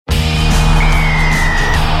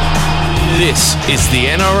This is the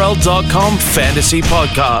NRL.com Fantasy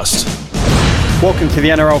Podcast. Welcome to the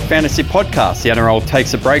NRL Fantasy Podcast. The NRL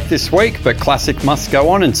takes a break this week, but Classic must go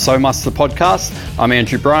on and so must the podcast. I'm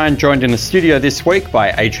Andrew Bryan, joined in the studio this week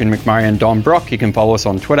by Adrian McMurray and Dom Brock. You can follow us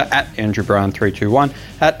on Twitter at AndrewBryan321,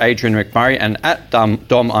 at Adrian McMurray and at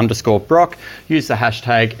Dom_Brock. Use the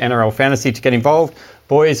hashtag NRL Fantasy to get involved.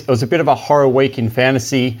 Boys, it was a bit of a horror week in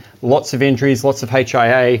fantasy. Lots of injuries, lots of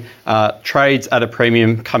HIA, trades at a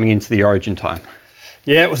premium coming into the Origin time.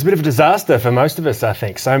 Yeah, it was a bit of a disaster for most of us, I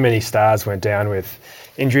think. So many stars went down with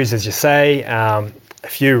injuries, as you say. A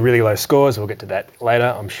few really low scores. We'll get to that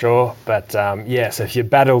later, I'm sure. But so if you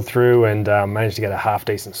battled through and managed to get a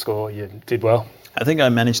half-decent score, you did well. I think I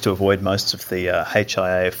managed to avoid most of the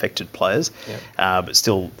HIA-affected players, but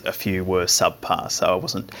still a few were subpar, so I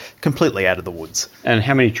wasn't completely out of the woods. And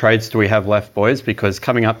how many trades do we have left, boys? Because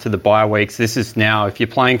coming up to the bye weeks, this is now, if you're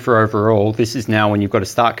playing for overall, this is now when you've got to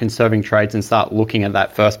start conserving trades and start looking at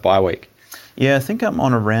that first bye week. Yeah, I think I'm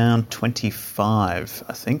on around 25,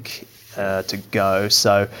 to go.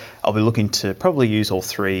 So I'll be looking to probably use all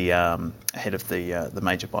three ahead of the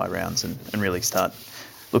major bye rounds and really start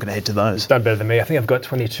looking ahead to those. You've done better than me. I think I've got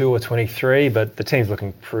 22 or 23, but the team's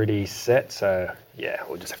looking pretty set. So,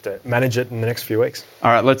 we'll just have to manage it in the next few weeks. All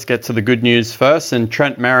right, let's get to the good news first. And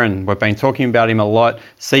Trent Merrin, we've been talking about him a lot.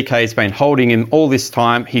 CK's been holding him all this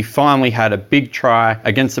time. He finally had a big try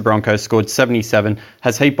against the Broncos, scored 77.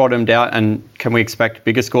 Has he bottomed out, and can we expect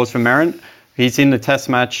bigger scores from Merrin? He's in the test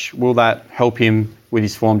match. Will that help him with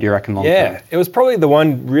his form, do you reckon, long term? Yeah, it was probably the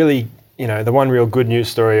one real good news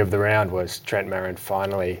story of the round was Trent Merrin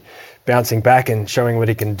finally bouncing back and showing what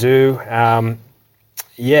he can do.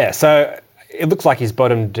 So it looks like he's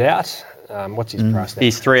bottomed out. What's his price now?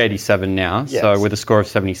 He's 387 now, yes. So with a score of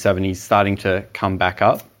 77, he's starting to come back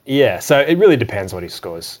up. Yeah, so it really depends what his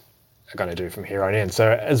scores are going to do from here on in.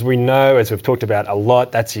 So as we know, as we've talked about a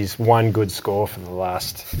lot, that's his one good score for the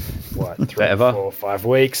last, 3, 4, 5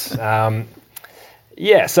 weeks.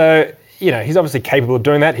 He's obviously capable of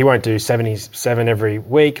doing that. He won't do 77 every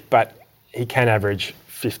week, but he can average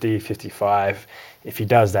 50, 55. If he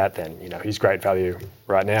does that, then, he's great value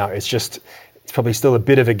right now. It's probably still a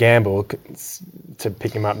bit of a gamble to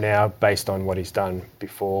pick him up now based on what he's done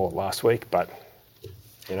before last week, but,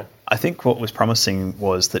 I think what was promising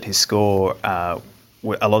was that his score, a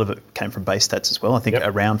lot of it came from base stats as well. I think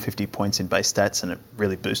around 50 points in base stats, and it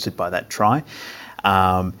really boosted by that try.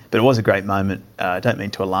 But it was a great moment. I don't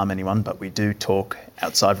mean to alarm anyone, but we do talk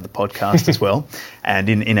outside of the podcast as well. And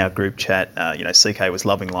in our group chat, CK was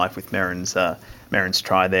loving life with Merrin's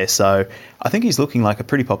try there. So I think he's looking like a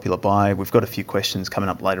pretty popular buy. We've got a few questions coming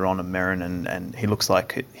up later on Merrin, and he looks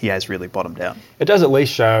like he has really bottomed out. It does at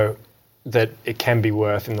least show that it can be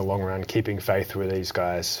worth in the long run keeping faith with these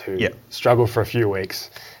guys who struggle for a few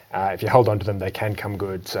weeks. If you hold on to them, they can come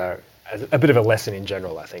good. So a bit of a lesson in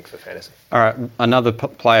general, I think, for fantasy. All right, another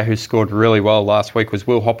player who scored really well last week was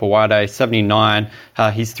Will Hopewade, 79.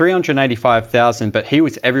 He's 385,000, but he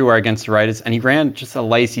was everywhere against the Raiders, and he ran just a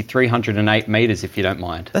lazy 308 metres, if you don't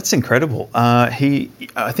mind. That's incredible. I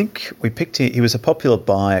think we picked him. He was a popular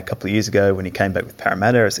buy a couple of years ago when he came back with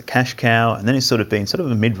Parramatta as a cash cow, and then he's sort of been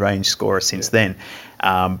a mid-range scorer since then.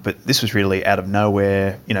 But this was really out of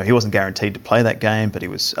nowhere. He wasn't guaranteed to play that game, but he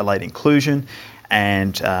was a late inclusion.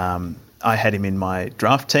 And I had him in my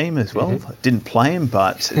draft team as well. I didn't play him,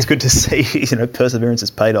 but it's good to see, perseverance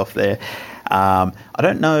has paid off there. I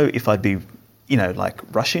don't know if I'd be,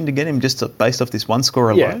 rushing to get him just based off this one score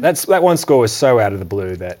alone. Yeah, that one score was so out of the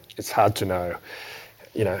blue that it's hard to know,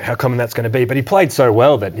 how common that's going to be. But he played so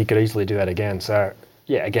well that he could easily do that again. So,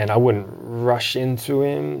 again, I wouldn't rush into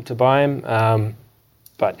him to buy him.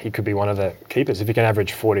 But he could be one of the keepers. If he can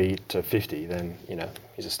average 40 to 50, then,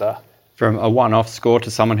 he's a star. From a one-off score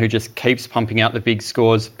to someone who just keeps pumping out the big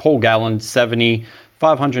scores, Paul Gallen, 70,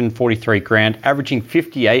 543 grand, averaging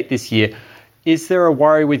 58 this year. Is there a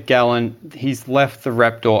worry with Gallen? He's left the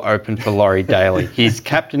rep door open for Laurie Daly. He's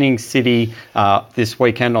captaining City this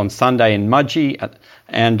weekend on Sunday in Mudgee,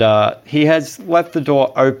 and he has left the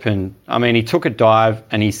door open. I mean, he took a dive,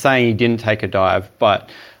 and he's saying he didn't take a dive,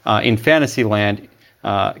 but in fantasy land,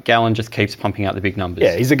 Gallen just keeps pumping out the big numbers.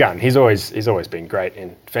 Yeah, he's a gun. He's always been great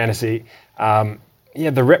in fantasy.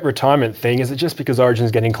 The rep retirement thing, is it just because Origin's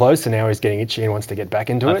getting close and now he's getting itchy and wants to get back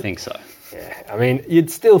into it? I think so. Yeah, I mean, you'd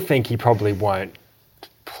still think he probably won't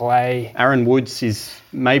play. Aaron Woods is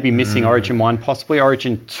maybe missing Origin 1, possibly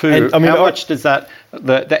Origin 2. How much does that,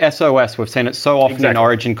 the SOS, we've seen it so often in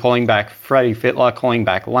Origin, calling back Freddie Fittler, calling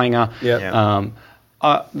back Langer.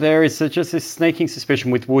 There is just this sneaking suspicion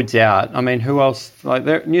with Woods out. I mean, who else?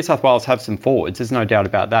 New South Wales have some forwards, there's no doubt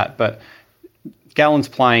about that, but Gallen's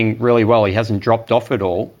playing really well. He hasn't dropped off at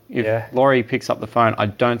all. If Yeah. Laurie picks up the phone, I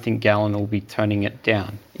don't think Gallen will be turning it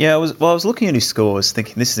down. Yeah, I was looking at his scores,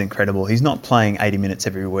 thinking this is incredible. He's not playing 80 minutes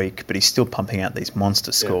every week, but he's still pumping out these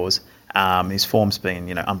monster scores. His form's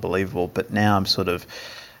been, unbelievable. But now I'm sort of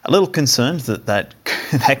a little concerned that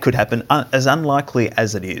could happen, as unlikely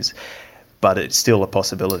as it is. But it's still a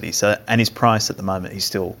possibility. So, and his price at the moment, he's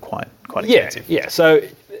still quite expensive. Yeah. So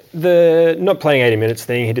the not playing 80 minutes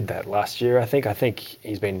thing, he did that last year, I think. I think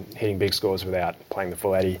he's been hitting big scores without playing the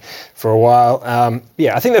full 80 for a while.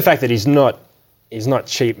 I think the fact that he's not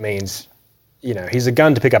cheap means, he's a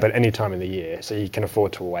gun to pick up at any time in the year. So you can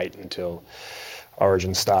afford to wait until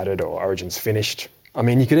Origin started or Origin's finished. I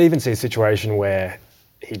mean, you could even see a situation where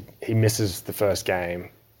he misses the first game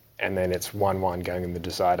and then it's 1-1 going in the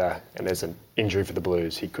decider and there's an injury for the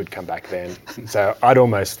Blues. He could come back then. So I'd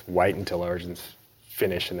almost wait until Origin's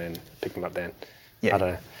finish and then pick them up then. Yeah. I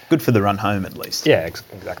don't know. Good for the run home at least. Yeah,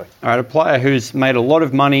 exactly. All right, a player who's made a lot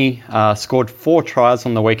of money, scored 4 tries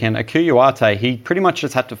on the weekend, Aku Ute, he pretty much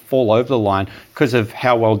just had to fall over the line because of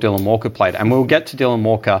how well Dylan Walker played. And we'll get to Dylan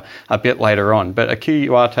Walker a bit later on. But Aku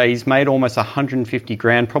Ute, he's made almost 150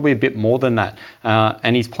 grand, probably a bit more than that.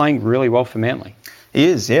 And he's playing really well for Manly. He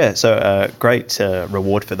is, yeah. So great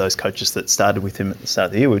reward for those coaches that started with him at the start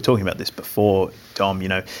of the year. We were talking about this before, Dom.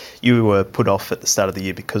 You were put off at the start of the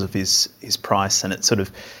year because of his price, and it sort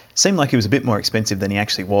of seemed like he was a bit more expensive than he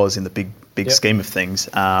actually was in the big scheme of things.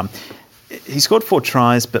 He scored 4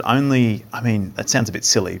 tries, but only, that sounds a bit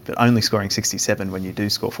silly, but only scoring 67 when you do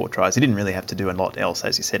score 4 tries. He didn't really have to do a lot else,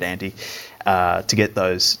 as you said, Andy, to get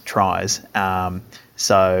those tries.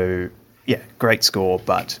 Yeah, great score,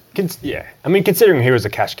 but... considering he was a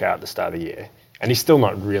cash cow at the start of the year, and he's still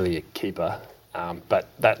not really a keeper, but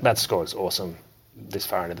that score is awesome this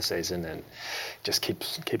far into the season and just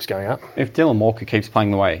keeps going up. If Dylan Walker keeps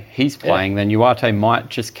playing the way he's playing, then Ute might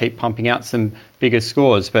just keep pumping out some bigger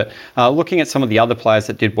scores. But looking at some of the other players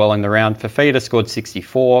that did well in the round, Fafita scored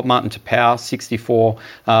 64, Martin Tapau 64,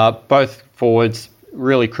 both forwards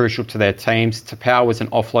really crucial to their teams. Tapau was an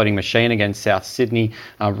offloading machine against South Sydney.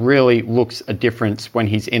 Really looks a difference when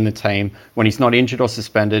he's in the team. When he's not injured or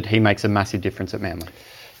suspended, he makes a massive difference at Manly.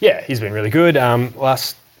 Yeah, he's been really good.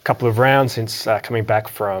 Last couple of rounds since coming back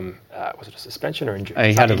from, was it a suspension or injury?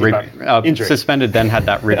 He had a injury. Suspended, then had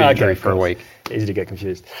that rib injury for a week. Easy to get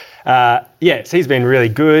confused. So he's been really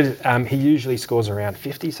good. He usually scores around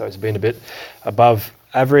 50, so he's been a bit above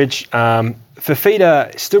average.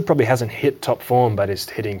 Fafita still probably hasn't hit top form, but is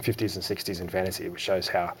hitting 50s and 60s in fantasy, which shows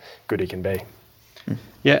how good he can be.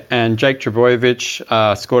 Yeah, and Jake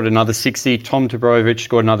Trbojevic scored another 60. Tom Trbojevic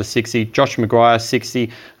scored another 60. Josh Maguire,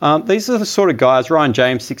 60. These are the sort of guys, Ryan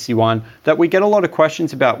James, 61, that we get a lot of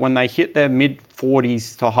questions about when they hit their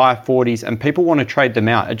mid-40s to high 40s and people want to trade them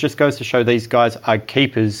out. It just goes to show these guys are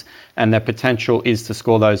keepers and their potential is to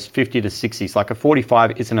score those 50 to 60s. Like a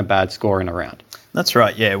 45 isn't a bad score in a round. That's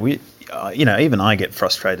right, yeah. We, even I get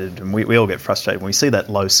frustrated, and we all get frustrated when we see that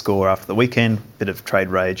low score after the weekend, bit of trade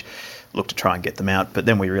rage, look to try and get them out, but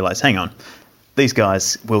then we realise, hang on, these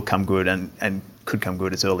guys will come good and could come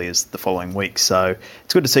good as early as the following week. So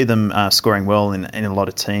it's good to see them scoring well in a lot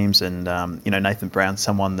of teams, and Nathan Brown's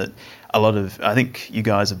someone that I think you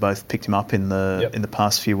guys have both picked him up in the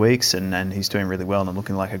past few weeks, and he's doing really well and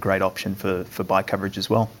looking like a great option for buy coverage as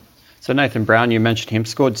well. So Nathan Brown, you mentioned him,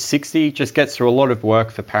 scored 60, just gets through a lot of work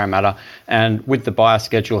for Parramatta. And with the buy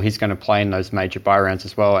schedule, he's going to play in those major buy rounds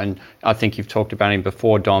as well. And I think you've talked about him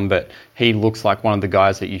before, Dom, but he looks like one of the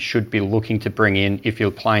guys that you should be looking to bring in if you're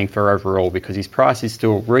playing for overall, because his price is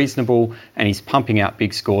still reasonable and he's pumping out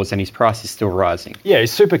big scores and his price is still rising. Yeah,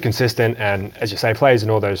 he's super consistent and, as you say, plays in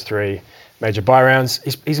all those 3 major buy rounds.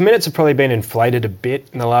 His minutes have probably been inflated a bit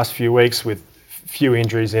in the last few weeks with few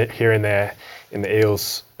injuries here and there in the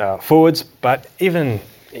Eels forwards, but even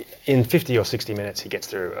in 50 or 60 minutes, he gets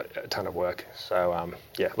through a ton of work. So,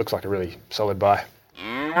 looks like a really solid buy.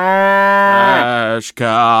 Cash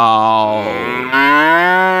cow.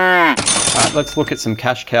 Let's look at some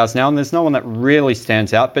cash cows now, and there's no one that really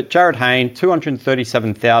stands out, but Jared Hayne,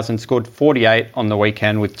 237,000, scored 48 on the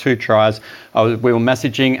weekend with 2 tries. We were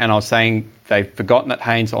messaging, and I was saying they've forgotten that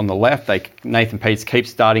Hayne's on the left. Nathan Peats keeps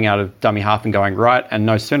starting out of dummy half and going right, and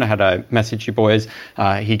no sooner had I messaged you boys,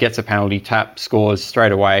 he gets a penalty tap, scores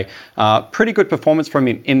straight away. Pretty good performance from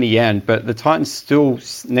him in the end, but the Titans still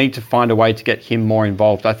need to find a way to get him more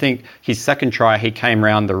involved. I think his second try, he came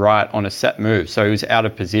round the right on a set move, so he was out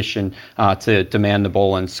of position to demand the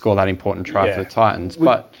ball and score that important try for the Titans.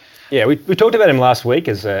 We talked about him last week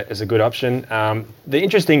as a good option. The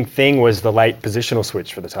interesting thing was the late positional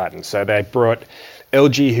switch for the Titans. So they brought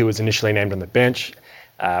LG, who was initially named on the bench,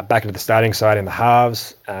 back into the starting side in the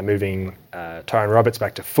halves, moving Tyrone Roberts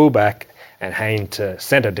back to fullback and Hayne to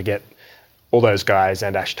centre to get all those guys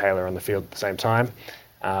and Ash Taylor on the field at the same time,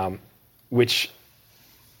 which,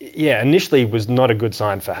 initially was not a good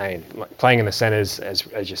sign for Hayne. Like, playing in the centres,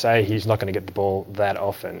 as you say, he's not going to get the ball that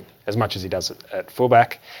often, as much as he does at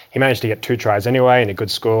fullback. He managed to get 2 tries anyway and a good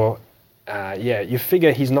score. You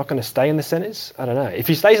figure he's not going to stay in the centres? I don't know. If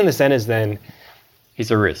he stays in the centres, then he's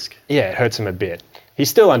a risk. Yeah, it hurts him a bit. He's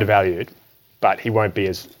still undervalued, but he won't be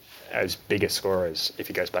as big a scorer as if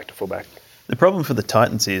he goes back to fullback. The problem for the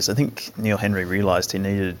Titans is I think Neil Henry realised he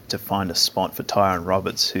needed to find a spot for Tyrone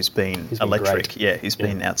Roberts, who's been electric. Great. Yeah, he's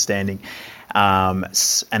been outstanding.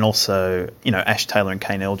 And also, Ash Taylor and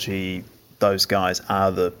Kane Elgey, those guys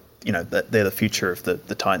are they're the future of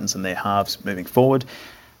the Titans and their halves moving forward.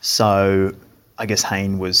 So I guess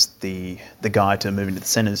Hayne was the guy to move into the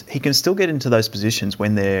centres. He can still get into those positions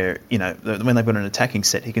when they're, when they've got an attacking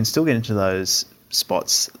set. He can still get into those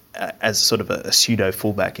spots as sort of a pseudo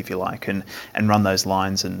fullback, if you like, and run those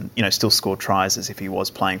lines and, still score tries as if he was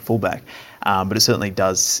playing fullback. But it certainly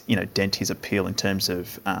does, dent his appeal in terms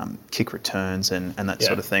of kick returns and that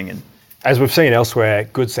sort of thing. And as we've seen elsewhere,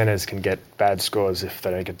 good centres can get bad scores if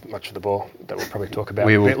they don't get much of the ball. That we'll probably talk about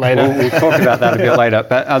a bit later. We'll talk about that a bit later.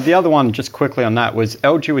 But the other one, just quickly on that, was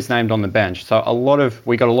Elgey was named on the bench. So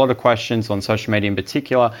we got a lot of questions on social media in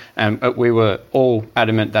particular, and we were all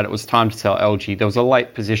adamant that it was time to sell Elgey. There was a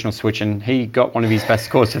late positional switch, and he got one of his best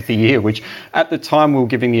scores of the year, which at the time we were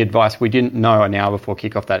giving the advice, we didn't know an hour before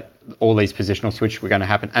kickoff that all these positional switches were going to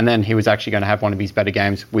happen. And then he was actually going to have one of his better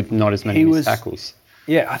games with not as many missed tackles.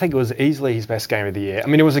 Yeah, I think it was easily his best game of the year. I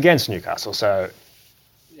mean, it was against Newcastle, so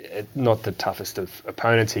not the toughest of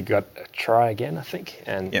opponents. He got a try again, I think,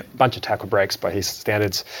 and a bunch of tackle breaks by his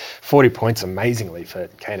standards. 40 points, amazingly, for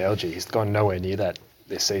Kane Elgey. He's gone nowhere near that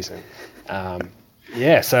this season.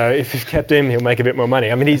 So if you've kept him, he'll make a bit more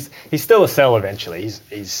money. I mean, he's still a sell eventually.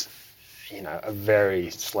 He's a very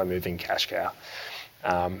slow-moving cash cow.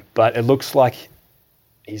 But it looks like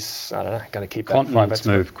he's, going to keep that. Continents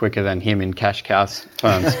move quicker than him in cash cows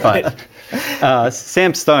terms. But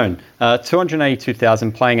Sam Stone,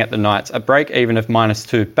 282,000 playing at the Knights, a break even of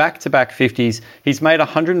 -2, back-to-back 50s. He's made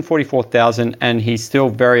 144,000 and he's still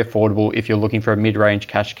very affordable if you're looking for a mid-range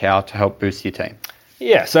cash cow to help boost your team.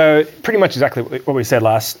 Yeah, so pretty much exactly what we said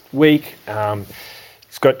last week.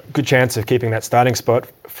 He's got a good chance of keeping that starting spot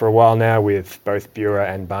for a while now with both Bura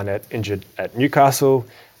and Barnett injured at Newcastle.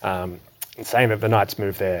 And saying that the Knights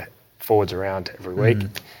move their forwards around every week.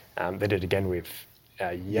 They did again with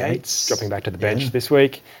Yates dropping back to the bench this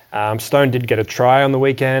week. Stone did get a try on the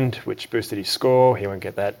weekend, which boosted his score. He won't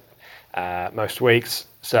get that most weeks.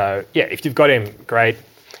 So, if you've got him, great.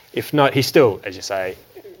 If not, he's still, as you say,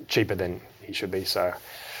 cheaper than he should be. So,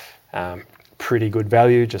 pretty good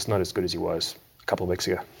value, just not as good as he was a couple of weeks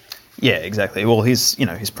ago. Yeah, exactly. Well, his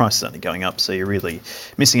price is only going up, so you're really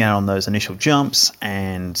missing out on those initial jumps.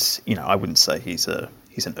 And I wouldn't say he's an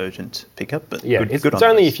urgent pickup, but good it's on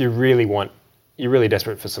only those. if you're really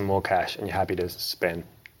desperate for some more cash and you're happy to spend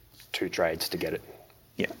 2 trades to get it.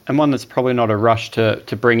 Yeah, and one that's probably not a rush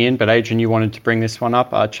to bring in, but Adrian, you wanted to bring this one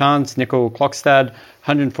up. Chance Nickel-Klokstad,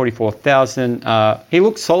 144,000. He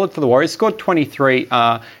looked solid for the Warriors. Scored 23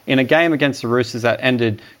 in a game against the Roosters that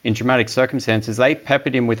ended in dramatic circumstances. They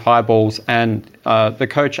peppered him with high balls, and the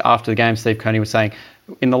coach after the game, Steve Kearney, was saying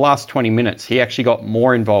in the last 20 minutes he actually got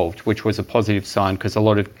more involved, which was a positive sign because a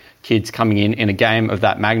lot of kids coming in a game of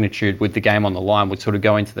that magnitude with the game on the line would sort of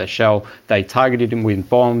go into their shell. They targeted him with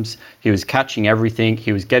bombs. He was catching everything.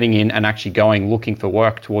 He was getting in and actually looking for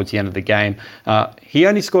work towards the end of the game. He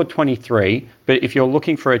only scored 23, but if you're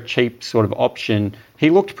looking for a cheap sort of option, he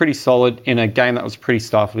looked pretty solid in a game that was pretty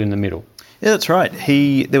stifled in the middle. Yeah, that's right.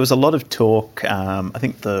 There was a lot of talk. I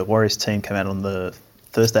think the Warriors team came out on the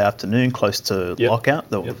Thursday afternoon, close to lockout,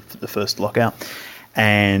 the first lockout.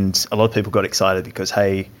 And a lot of people got excited because,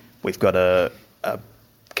 hey, we've got a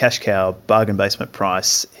cash cow bargain basement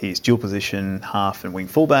price. He's dual position, half and wing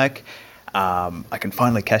fullback. I can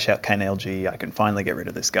finally cash out Kane Elgey. I can finally get rid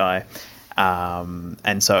of this guy.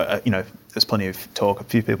 And so, there's plenty of talk. A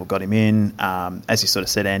few people got him in. As you sort of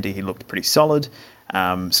said, Andy, he looked pretty solid.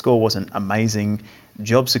 Score wasn't amazing.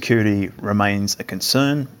 Job security remains a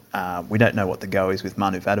concern. We don't know what the go is with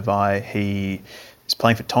Manu Vatuvei. He is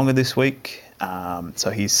playing for Tonga this week,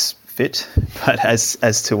 so he's fit. But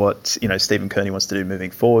as to what Stephen Kearney wants to do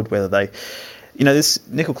moving forward, whether they, this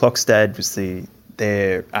Nickel-Klokstad was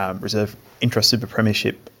their reserve intra-super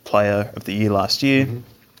premiership player of the year last year.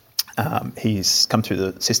 He's come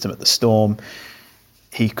through the system at the Storm.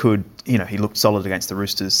 He could, he looked solid against the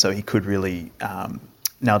Roosters, so he could really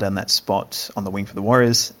nail down that spot on the wing for the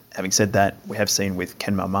Warriors. Having said that, we have seen with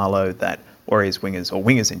Ken Maumalo that Warriors wingers, or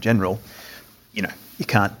wingers in general, you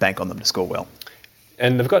can't bank on them to score well.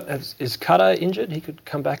 And they've got, is Cutter injured? He could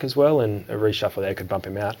come back as well, and a reshuffle there could bump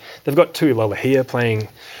him out. They've got Tuilola here playing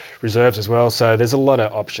reserves as well, so there's a lot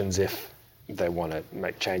of options if they want to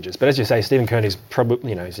make changes. But as you say, Stephen Kearney's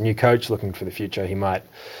probably, he's a new coach looking for the future. He might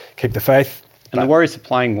keep the faith. And the Warriors are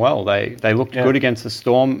playing well. They looked good against the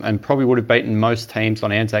Storm and probably would have beaten most teams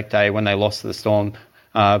on Anzac Day when they lost to the Storm.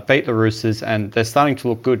 Beat the Roosters, and they're starting to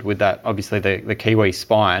look good with that. Obviously, the Kiwi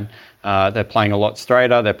spine. They're playing a lot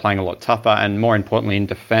straighter, they're playing a lot tougher, and more importantly, in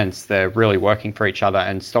defence, they're really working for each other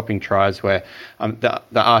and stopping tries where the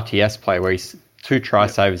RTS play where he's 2 try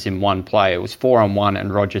savers in one play. It was 4-on-1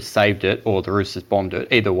 and Rogers saved it, or the Roosters bombed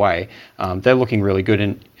it. Either way, they're looking really good.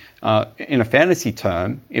 And in a fantasy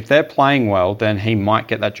term, if they're playing well, then he might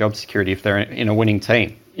get that job security if they're in a winning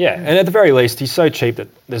team. Yeah, and at the very least, he's so cheap that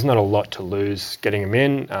there's not a lot to lose getting him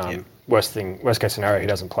in. Worst case scenario, he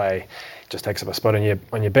doesn't play, just takes up a spot on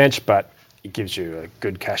your bench, but it gives you a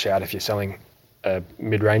good cash out if you're selling a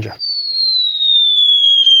mid-ranger.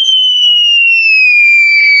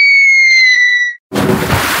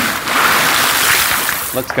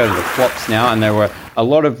 Let's go to the flops now, and there were a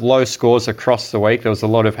lot of low scores across the week. There was a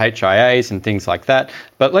lot of HIAs and things like that.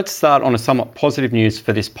 But let's start on a somewhat positive news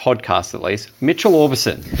for this podcast, at least. Mitchell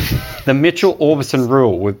Orbison. The Mitchell Orbison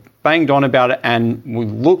rule. We've banged on about it, and we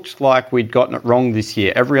looked like we'd gotten it wrong this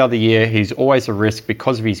year. Every other year, he's always a risk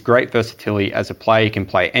because of his great versatility as a player. He can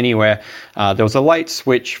play anywhere. There was a late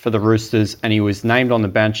switch for the Roosters, and he was named on the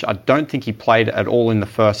bench. I don't think he played at all in the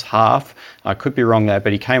first half. I could be wrong there,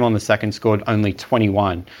 but he came on the second, scored only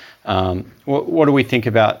 21. What do we think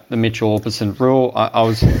about the Mitchell Orbison rule?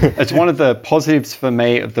 It's one of the positives for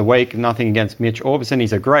me of the week. Nothing against Mitch Orbison.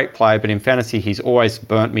 He's a great player, but in fantasy, he's always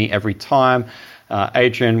burnt me every time.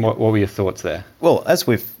 Adrian, what were your thoughts there? Well, as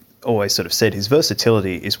we've always sort of said, his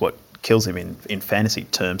versatility is what kills him in fantasy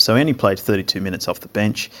terms. So he only played 32 minutes off the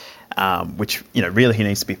bench, which, really he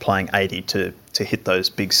needs to be playing 80 to hit those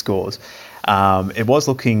big scores.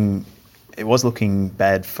 It was looking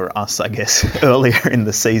bad for us, I guess, earlier in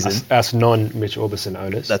the season. Us non-Mitch Orbison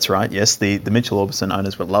owners. That's right, yes. The Mitchell Orbison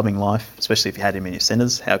owners were loving life, especially if you had him in your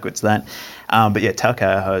centres. How good's that? But yeah,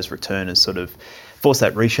 Taukei'aho's return has sort of forced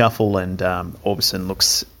that reshuffle, and Orbison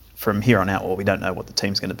looks, from here on out, well, we don't know what the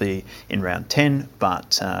team's going to be in round 10,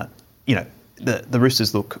 but, the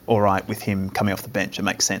Roosters look all right with him coming off the bench. It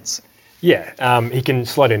makes sense. Yeah, he can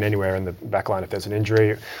slot in anywhere in the back line if there's an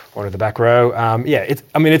injury, or in the back row.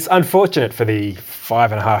 It's unfortunate for the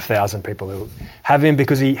 5,500 people who have him,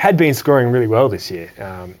 because he had been scoring really well this year.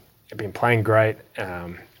 He'd been playing great.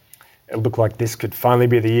 It looked like this could finally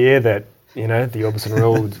be the year that, the Orbison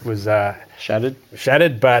rule was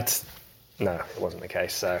shattered, but no, it wasn't the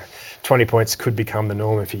case. So 20 points could become the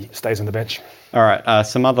norm if he stays on the bench. All right,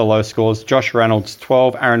 some other low scores. Josh Reynolds,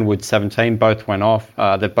 12. Aaron Wood, 17. Both went off.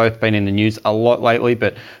 They've both been in the news a lot lately,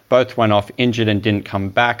 but both went off injured and didn't come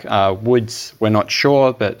back. Woods, we're not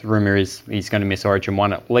sure, but the rumour is he's going to miss Origin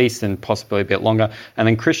 1 at least, and possibly a bit longer. And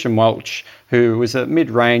then Christian Welch, who was a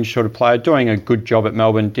mid-range sort of player, doing a good job at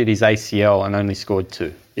Melbourne, did his ACL and only scored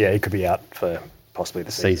 2. Yeah, he could be out for possibly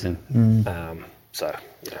the season.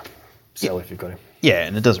 Sell if you've got him. Yeah,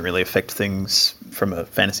 and it doesn't really affect things from a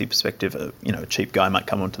fantasy perspective. A cheap guy might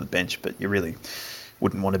come onto the bench, but you really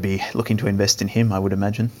wouldn't want to be looking to invest in him, I would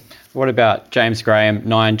imagine. What about James Graham,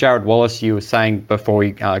 9? Jared Wallace, you were saying before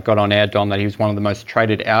we got on air, Don, that he was one of the most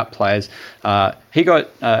traded out players. He got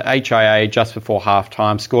HIA just before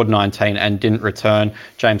halftime, scored 19 and didn't return.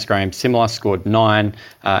 James Graham, similar, scored 9.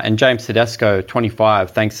 And James Tedesco,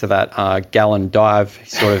 25, thanks to that Gallen dive. He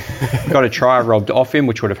sort of got a try robbed off him,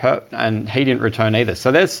 which would have hurt, and he didn't return either.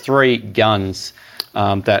 So there's 3 guns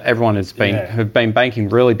that everyone has been who've been banking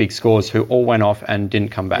really big scores, who all went off and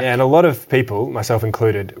didn't come back. Yeah, and a lot of people, myself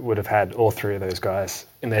included, would have had all 3 of those guys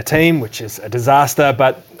in their team, which is a disaster.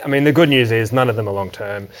 But I mean, the good news is none of them are long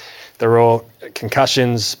term. They're all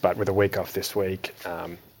concussions, but with a week off this week,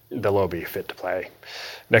 they'll all be fit to play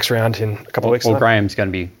next round in a couple of weeks. Well, Graham's going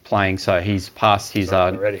to be playing, so he's passed his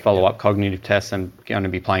follow-up cognitive test and going to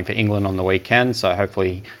be playing for England on the weekend. So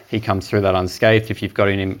hopefully he comes through that unscathed if you've got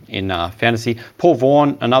him in fantasy. Paul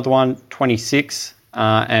Vaughan, another one, 26.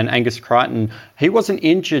 And Angus Crichton, he wasn't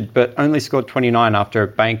injured, but only scored 29 after a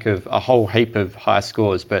bank of a whole heap of high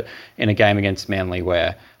scores, but in a game against Manly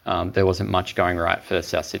where there wasn't much going right for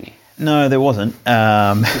South Sydney. No, there wasn't.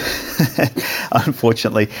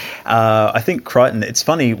 Unfortunately, I think Crichton, it's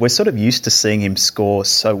funny, we're sort of used to seeing him score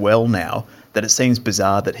so well now that it seems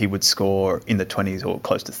bizarre that he would score in the 20s or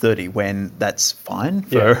close to 30 when that's fine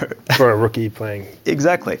for a rookie playing.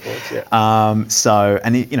 Exactly. Sports, yeah. So,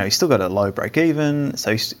 and he's still got a low break even,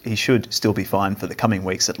 so he should still be fine for the coming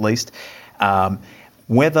weeks at least.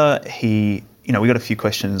 Whether he, we got a few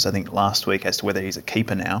questions, I think, last week as to whether he's a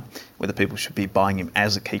keeper now, whether people should be buying him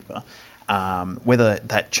as a keeper. Whether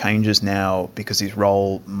that changes now because his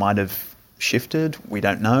role might have shifted, we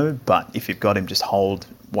don't know. But if you've got him, just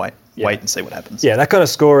wait and see what happens. Yeah, that kind of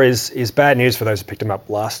score is bad news for those who picked him up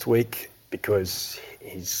last week because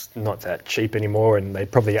he's not that cheap anymore, and they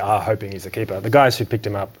probably are hoping he's a keeper. The guys who picked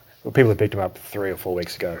him up, people who picked him up 3 or 4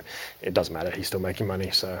 weeks ago, it doesn't matter. He's still making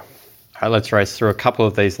money, so... All right, let's race through a couple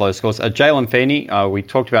of these low scores. Jalen Feeney, we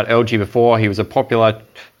talked about LG before. He was a popular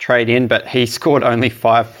trade-in, but he scored only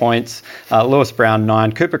 5 points. Lewis Brown,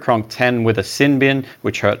 9. Cooper Cronk, 10 with a sin bin,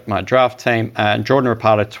 which hurt my draft team. And Jordan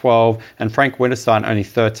Rapata, 12. And Frank Winterstein, only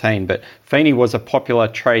 13. But Feeney was a popular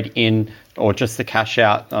trade-in or just to cash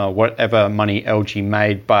out whatever money LG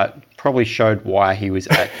made, but probably showed why he was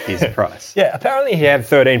at his price. Yeah, apparently he had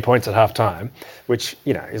 13 points at half-time, which,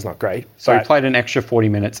 is not great. So he played an extra 40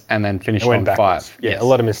 minutes and then finished on backwards. 5. Yeah, yes. A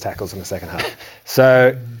lot of missed tackles in the second half.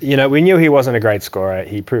 So, we knew he wasn't a great scorer.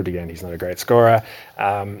 He proved again he's not a great scorer.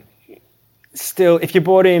 Still, if you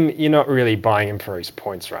bought him, you're not really buying him for his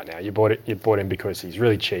points right now. You bought him because he's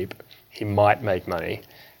really cheap. He might make money,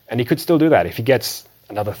 and he could still do that. If he gets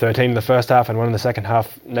another 13 in the first half and 1 in the second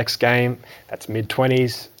half next game, that's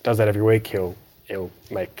mid-20s, does that every week, he'll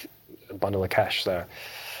make a bundle of cash. So,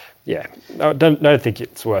 yeah, don't think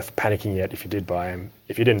it's worth panicking yet if you did buy him.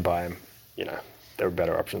 If you didn't buy him, there are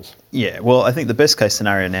better options. Yeah, well, I think the best case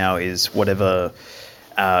scenario now is whatever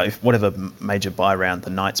major buy round the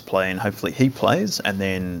Knights play, and hopefully he plays, and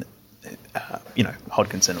then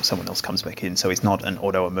Hodkinson or someone else comes back in, so he's not an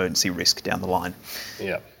auto emergency risk down the line.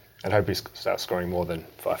 Yeah, and hope he starts scoring more than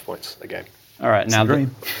 5 points a game. All right, now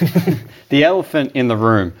the elephant in the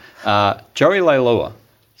room. Joey Leilua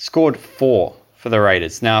scored 4 for the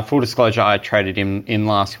Raiders. Now, full disclosure, I traded him in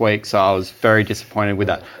last week, so I was very disappointed with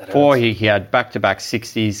that. 4, he had back-to-back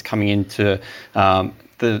 60s coming into the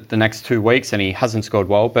next 2 weeks, and he hasn't scored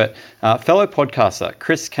well. But fellow podcaster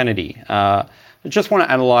Chris Kennedy, I just want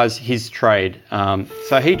to analyse his trade.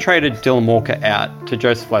 So he traded Dylan Walker out to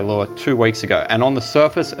Joseph Leilua 2 weeks ago, and on the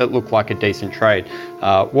surface, it looked like a decent trade.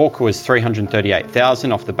 Walker was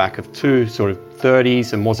 $338,000 off the back of 2 sort of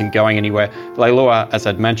 30s and wasn't going anywhere. Leilua, as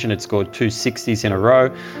I'd mentioned, had scored 2 60s in a row.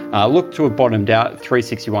 Looked to have bottomed out at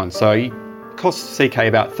 361. So he cost CK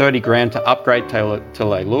about $30,000 to upgrade to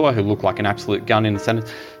Leilua, who looked like an absolute gun in the centre.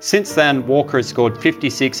 Since then, Walker has scored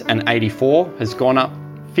 56 and 84, has gone up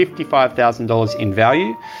 $55,000 in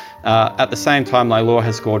value. At the same time, Leilua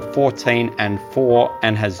has scored 14 and 4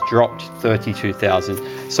 and has dropped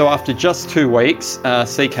 $32,000. So after just 2 weeks,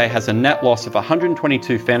 CK has a net loss of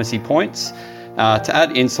 122 fantasy points. To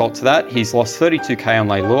add insult to that, he's lost $32,000 on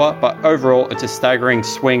Leilua, but overall it's a staggering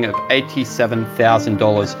swing of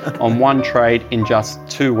 $87,000 on one trade in just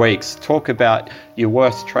 2 weeks. Talk about your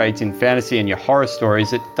worst trades in fantasy and your horror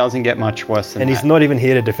stories. It doesn't get much worse than that. And he's not even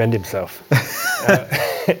here to defend himself.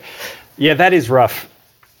 Yeah, that is rough.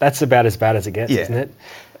 That's about as bad as it gets, isn't it?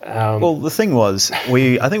 Well, the thing was,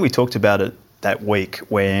 I think we talked about it that week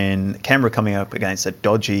when Canberra coming up against a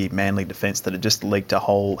dodgy Manly defence that had just leaked a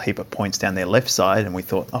whole heap of points down their left side, and we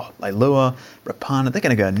thought, Leilua, Rapana, they're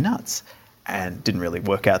going to go nuts. And didn't really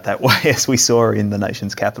work out that way, as we saw in the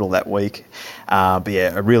nation's capital that week. But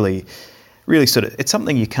yeah, a really sort of, it's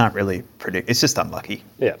something you can't really predict. It's just unlucky.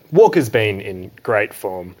 Yeah, Walker's been in great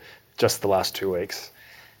form just the last 2 weeks.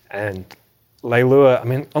 And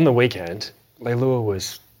Leilua, on the weekend, Leilua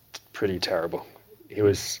was pretty terrible. He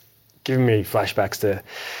was giving me flashbacks to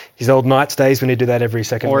his old Knights days when he'd do that every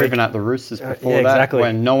second week. Or even at the Roosters before that, exactly.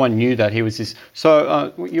 When no one knew that he was this.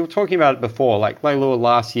 So you were talking about it before, like Leilua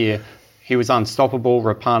last year, he was unstoppable,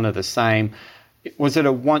 Rapana the same. Was it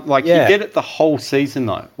he did it the whole season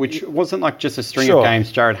though, which wasn't like just a string of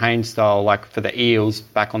games, Jared Haynes style, like for the Eels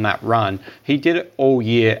back on that run. He did it all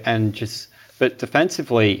year but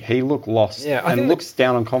defensively, he looked lost and looks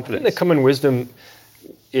down on confidence. I think the common wisdom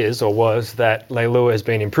was that Leilua has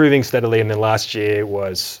been improving steadily, and then last year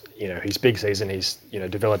was, his big season. He's,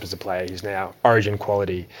 developed as a player. He's now origin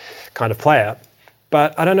quality kind of player.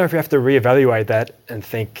 But I don't know if you have to reevaluate that and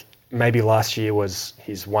think maybe last year was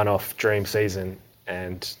his one-off dream season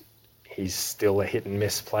and he's still a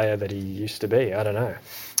hit-and-miss player that he used to be. I don't know.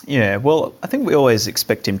 Yeah, well, I think we always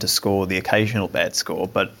expect him to score the occasional bad score,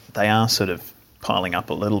 but they are sort of piling up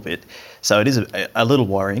a little bit. So it is a little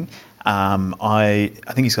worrying. I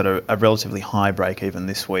think he's got a relatively high break even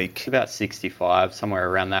this week. It's about 65, somewhere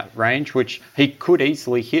around that range, which he could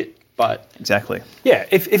easily hit, but... Exactly. Yeah,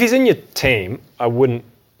 if he's in your team, I wouldn't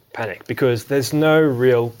panic because there's no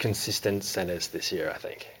real consistent centres this year, I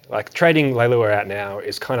think. Like trading Leilua out now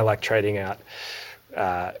is kind of like trading out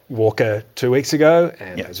Walker 2 weeks ago,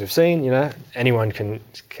 and as we've seen, anyone can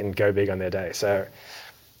go big on their day. So,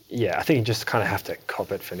 yeah, I think you just kind of have to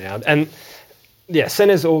cop it for now. And, yeah,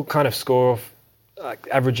 centres all kind of score like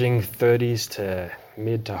averaging 30s to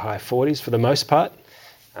mid to high 40s for the most part.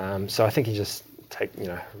 So I think you just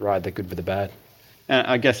ride the good with the bad. And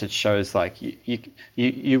I guess it shows like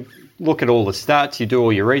you look at all the stats, you do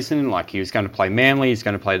all your reasoning, like he was going to play Manly, he's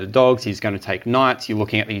going to play the Dogs, he's going to take Knights. You're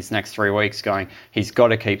looking at these next 3 weeks going, he's got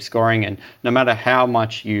to keep scoring. And no matter how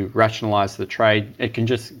much you rationalise the trade, it can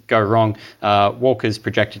just go wrong. Walker's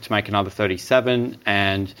projected to make another 37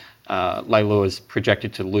 and Leilua's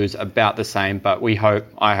projected to lose about the same, but I hope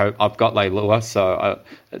I've got Leilua, so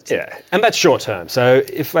and that's short term. So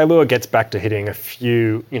if Leilua gets back to hitting a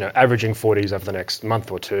few, averaging 40s over the next month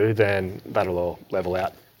or two, then that'll all level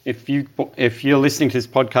out. If you're listening to this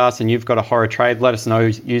podcast and you've got a horror trade, let us know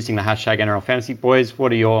using the hashtag NRL Fantasy. Boys,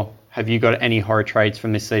 have you got any horror trades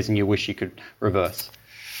from this season you wish you could reverse?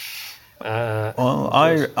 Well,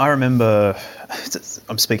 I remember,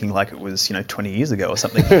 I'm speaking like it was 20 years ago or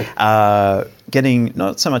something, getting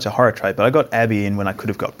not so much a horror trade, but I got Abby in when I could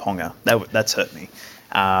have got Ponga. That's hurt me.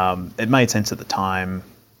 It made sense at the time,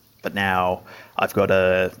 but now I've got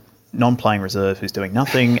a non-playing reserve who's doing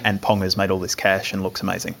nothing, and Ponga's made all this cash and looks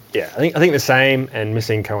amazing. Yeah, I think the same, and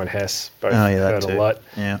missing Cohen Hess both hurt a lot.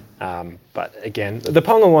 Yeah. But again, the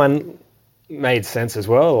Ponga one made sense as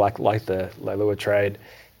well, like the Leilua trade.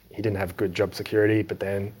 He didn't have good job security, but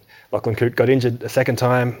then Lachlan Coote got injured a second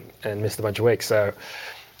time and missed a bunch of weeks. So,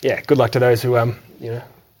 yeah, good luck to those who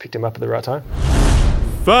picked him up at the right time.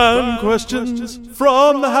 Fan questions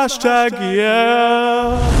from the hashtag,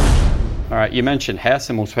 All right, you mentioned Hess,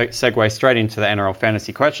 and we'll segue straight into the NRL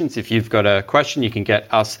Fantasy questions. If you've got a question, you can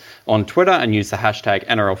get us on Twitter and use the hashtag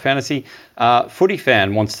NRL Fantasy. Footy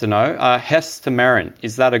fan wants to know, Hess to Marin,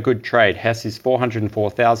 is that a good trade? Hess is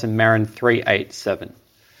 404,000, Marin 387.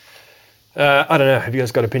 I don't know. Have you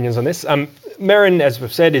guys got opinions on this? Marin, as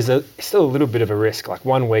we've said, is still a little bit of a risk. Like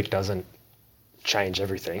 1 week doesn't change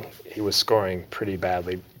everything. He was scoring pretty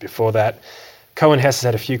badly before that. Cohen Hess has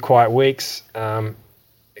had a few quiet weeks.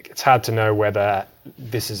 It's hard to know whether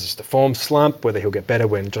this is just a form slump, whether he'll get better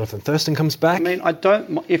when Jonathan Thurston comes back. I mean,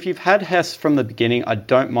 if you've had Hess from the beginning, I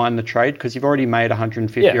don't mind the trade because you've already made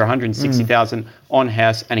 150 or 160,000 on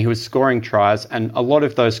Hess, and he was scoring tries. And a lot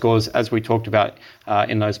of those scores, as we talked about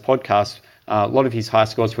in those podcasts, a lot of his high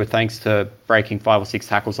scores were thanks to breaking 5 or 6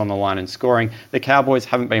 tackles on the line and scoring. The Cowboys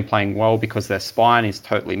haven't been playing well because their spine is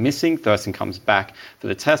totally missing. Thurston comes back for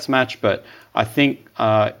the test match, but I think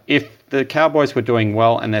if the Cowboys were doing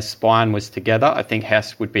well and their spine was together, I think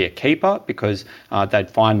Hess would be a keeper because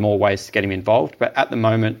they'd find more ways to get him involved. But at the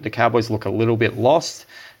moment, the Cowboys look a little bit lost,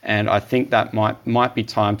 and I think that might be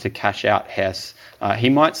time to cash out Hess. He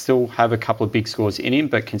might still have a couple of big scores in him,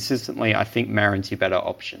 but consistently, I think Marin's your better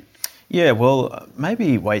option. Yeah, well,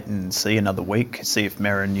 maybe wait and see another week, see if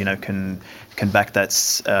Marin, can back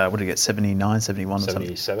that, what did he get, 79, 71 or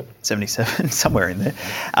 77. 77, somewhere in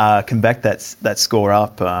there, can back that score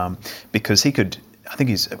up because he could, I think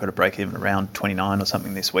he's got a break even around 29 or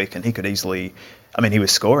something this week, and he could easily, he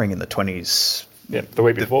was scoring in the 20s. Yeah, the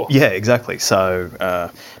week before. Yeah, exactly.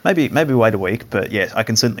 So maybe wait a week, but yeah, I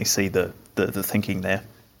can certainly see the thinking there.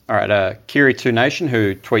 All right, Kiri2 Nation,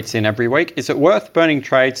 who tweets in every week, is it worth burning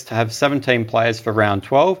trades to have 17 players for round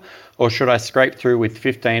 12, or should I scrape through with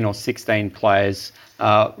 15 or 16 players?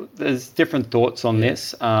 There's different thoughts on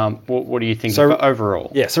this. What do you think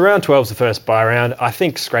overall? Yeah, so round 12 is the first bye round. I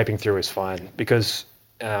think scraping through is fine because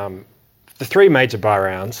the 3 major bye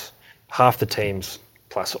rounds, half the teams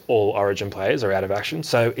plus all Origin players are out of action.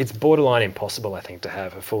 So it's borderline impossible, I think, to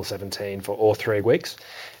have a full 17 for all 3 weeks.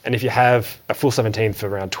 And if you have a full 17 for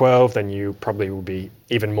round 12, then you probably will be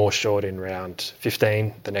even more short in round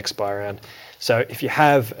 15, the next bye round. So if you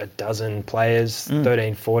have a dozen players,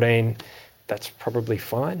 13, 14, that's probably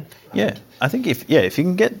fine. Yeah, I think if you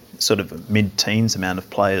can get sort of a mid-teens amount of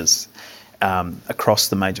players across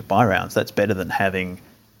the major bye rounds, that's better than having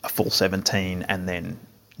a full 17 and then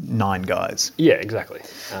 9 guys. Yeah, exactly.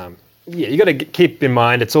 You got to keep in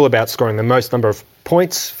mind it's all about scoring the most number of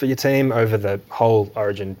points for your team over the whole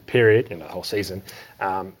Origin period, the whole season.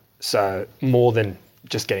 So more than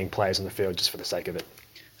just getting players on the field just for the sake of it.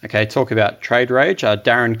 Okay, talk about trade rage.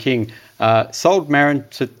 Darren King sold Marin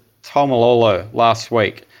to Taumalolo last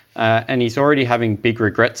week. and he's already having big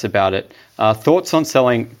regrets about it. Thoughts on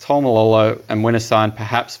selling Taumalolo and Winterstein,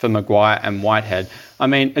 perhaps for Maguire and Whitehead? I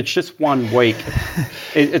mean, it's just 1 week.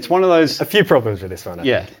 It's one of those... A few problems with this one.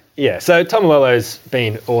 Yeah. Yeah, so Taumalolo's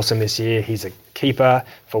been awesome this year. He's a keeper,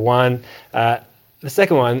 for one. The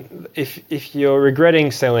second one, if you're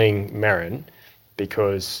regretting selling Merrin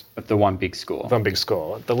because... of the one big score.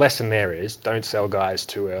 The lesson there is don't sell guys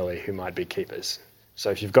too early who might be keepers. So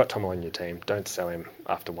if you've got Tomo on your team, don't sell him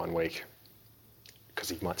after 1 week because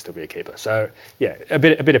he might still be a keeper. So, yeah, a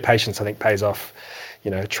bit of patience, I think, pays off,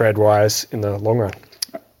 trade-wise in the long run.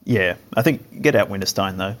 Yeah, I think get out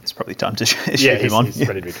Winterstein, though. It's probably time to ship him on. He's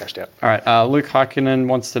ready to be cashed out. All right, Luke Heikkinen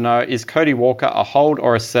wants to know, is Cody Walker a hold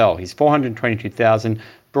or a sell? He's $422,000,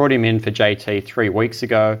 brought him in for JT 3 weeks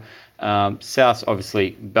ago. South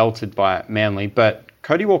obviously belted by Manly, but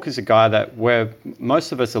Cody Walker's a guy that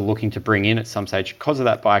most of us are looking to bring in at some stage because of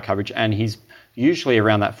that buy coverage, and he's usually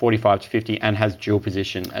around that 45 to 50 and has dual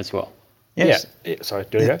position as well. Yes. Yeah. Sorry,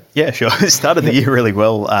 do you go? Yeah, sure. It started the year really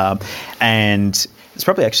well, and it's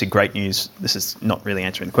probably actually great news. This is not really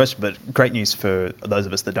answering the question, but great news for those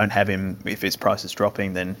of us that don't have him. If his price is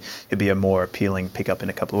dropping, then he'll be a more appealing pickup in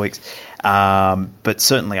a couple of weeks. But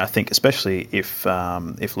certainly, I think, especially if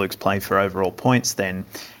Luke's playing for overall points, then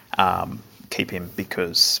keep him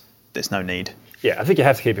because there's no need. Yeah, I think you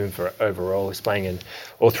have to keep him for overall. He's playing in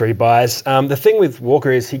all 3 buys. The thing with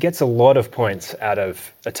Walker is he gets a lot of points out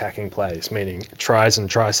of attacking plays, meaning tries and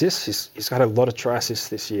try assists. He's got a lot of try assists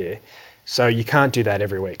this year. So you can't do that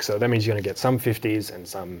every week. So that means you're going to get some 50s and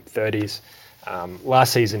some 30s.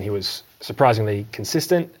 Last season he was surprisingly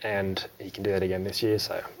consistent, and he can do that again this year.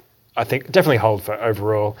 So I think definitely hold for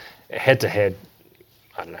overall. Head-to-head,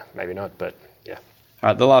 I don't know, maybe not, but yeah. All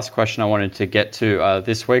right, the last question I wanted to get to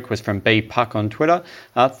this week was from B Puck on Twitter.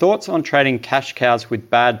 Thoughts on trading cash cows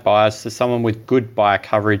with bad buyers to someone with good buyer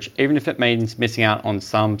coverage, even if it means missing out on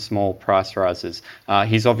some small price rises?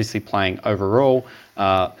 He's obviously playing overall.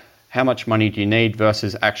 How much money do you need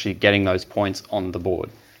versus actually getting those points on the board?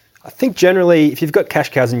 I think generally, if you've got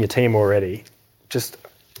cash cows in your team already, just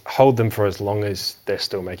hold them for as long as they're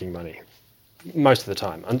still making money. Most of the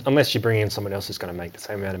time, unless you bring in someone else who's going to make the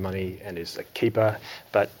same amount of money and is a keeper.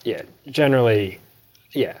 But yeah, generally,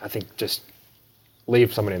 I think just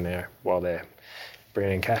leave someone in there while they're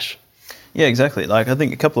bringing in cash. Yeah, exactly. Like I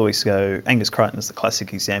think a couple of weeks ago, Angus Crichton is the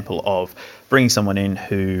classic example of bringing someone in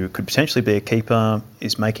who could potentially be a keeper,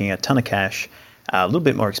 is making a ton of cash, a little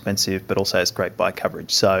bit more expensive, but also has great buy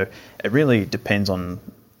coverage. So it really depends on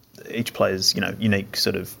each player's unique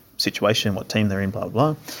sort of situation, what team they're in, blah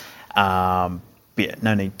blah blah. Yeah,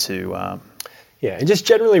 no need to. And just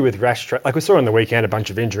generally with rash trade, like we saw on the weekend, a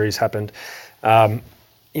bunch of injuries happened.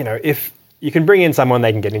 If you can bring in someone,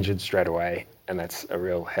 they can get injured straight away, and that's a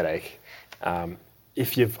real headache.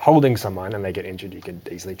 If you're holding someone and they get injured, you can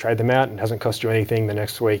easily trade them out and it hasn't cost you anything the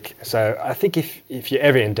next week. So I think if you're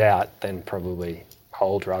ever in doubt, then probably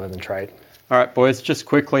hold rather than trade. All right, boys, just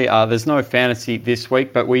quickly, there's no fantasy this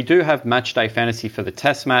week, but we do have match day fantasy for the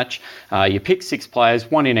test match. You pick 6 players,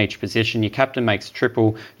 1 in each position. Your captain makes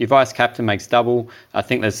triple. Your vice captain makes double. I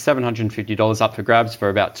think there's $750 up for grabs for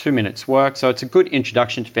about 2 minutes work. So it's a good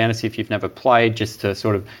introduction to fantasy if you've never played, just to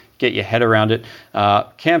sort of get your head around it.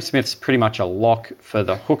 Cam Smith's pretty much a lock for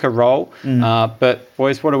the hooker role. But,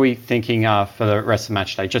 boys, what are we thinking for the rest of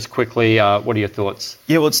match day? Just quickly, what are your thoughts?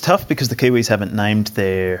 Yeah, well, it's tough because the Kiwis haven't named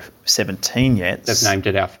their 17 yet. They've named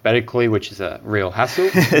it alphabetically, which is a real hassle.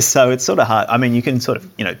 So it's sort of hard. I mean, you can sort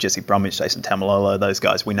of, Jesse Bromwich, Jason Taumalolo, those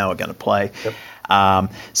guys we know are going to play.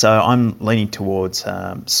 Yep. So I'm leaning towards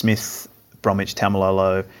Smith, Bromwich,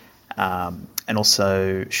 Taumalolo, and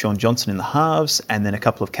also Sean Johnson in the halves, and then a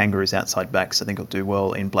couple of Kangaroos outside backs I think will do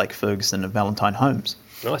well in Blake Ferguson and Valentine Holmes.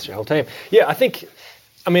 Nice, your whole team. Yeah,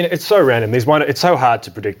 it's so random. It's so hard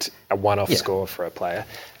to predict a one-off score for a player.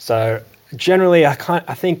 So generally, I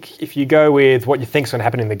think if you go with what you think is going to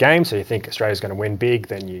happen in the game, so you think Australia's going to win big,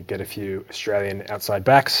 then you get a few Australian outside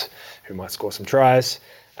backs who might score some tries.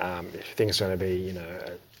 If you think it's going to be,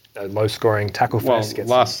 a low-scoring tackle fest.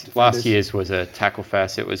 Well, last year's was a tackle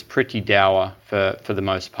fest. It was pretty dour for the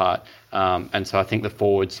most part. And so I think the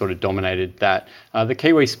forwards sort of dominated that. The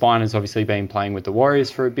Kiwi spine has obviously been playing with the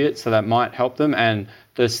Warriors for a bit, so that might help them. And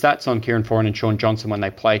the stats on Kieran Foran and Sean Johnson when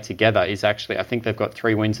they play together is actually, I think they've got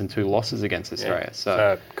 3 wins and 2 losses against Australia. Yeah,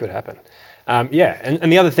 so could happen. And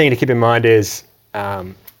the other thing to keep in mind is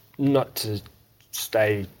not to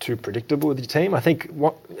stay too predictable with your team. I think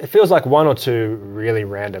it feels like 1 or 2 really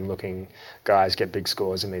random looking guys get big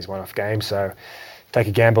scores in these one-off games. So take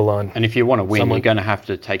a gamble on. And if you want to win, someone. you're going to have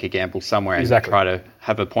to take a gamble somewhere and Exactly. try to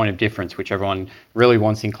have a point of difference, which everyone really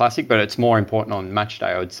wants in Classic. But it's more important on match day,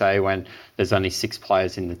 I would say, when there's only 6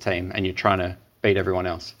 players in the team and you're trying to beat everyone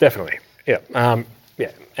else. Definitely. Yeah.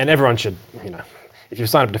 Yeah. And everyone should, if you've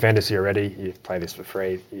signed up to Fantasy already, you play this for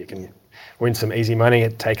free. You can win some easy money.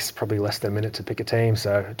 It takes probably less than a minute to pick a team,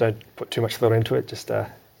 so don't put too much thought into it. Just,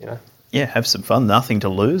 Yeah, have some fun. Nothing to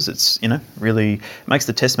lose. It's, really makes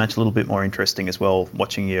the test match a little bit more interesting as well,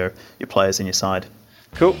 watching your players in your side.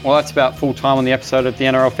 Cool. Well, that's about full time on the episode of the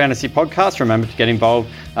NRL Fantasy Podcast. Remember to get involved.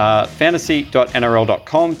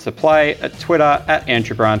 Fantasy.nrl.com to play. At Twitter, at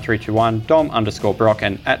AndrewBryan321, Dom_Brock,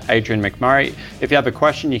 and at Adrian McMurray. If you have a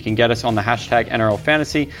question, you can get us on the hashtag NRL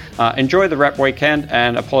Fantasy. Enjoy the rep weekend,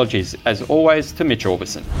 and apologies, as always, to Mitch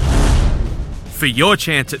Orbison. For your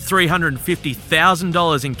chance at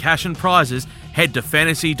 $350,000 in cash and prizes, head to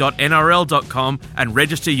fantasy.nrl.com and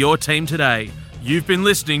register your team today. You've been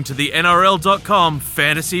listening to the NRL.com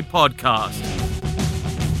Fantasy Podcast.